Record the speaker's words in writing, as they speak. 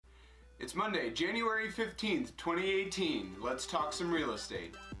It's Monday, January 15th, 2018. Let's talk some real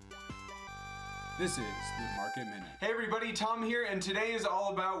estate. This is the Market Minute. Hey everybody, Tom here, and today is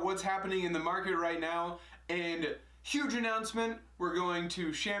all about what's happening in the market right now. And huge announcement, we're going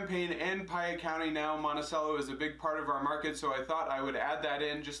to Champaign and Piatt County now. Monticello is a big part of our market, so I thought I would add that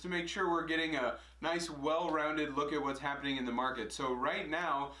in just to make sure we're getting a nice, well-rounded look at what's happening in the market. So right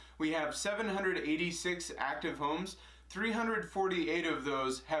now, we have 786 active homes. 348 of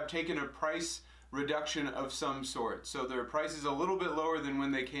those have taken a price reduction of some sort. So their price is a little bit lower than when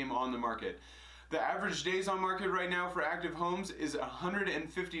they came on the market. The average days on market right now for active homes is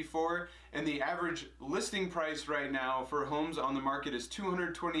 154, and the average listing price right now for homes on the market is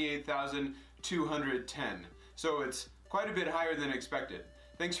 $228,210. So it's quite a bit higher than expected.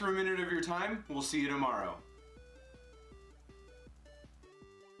 Thanks for a minute of your time. We'll see you tomorrow.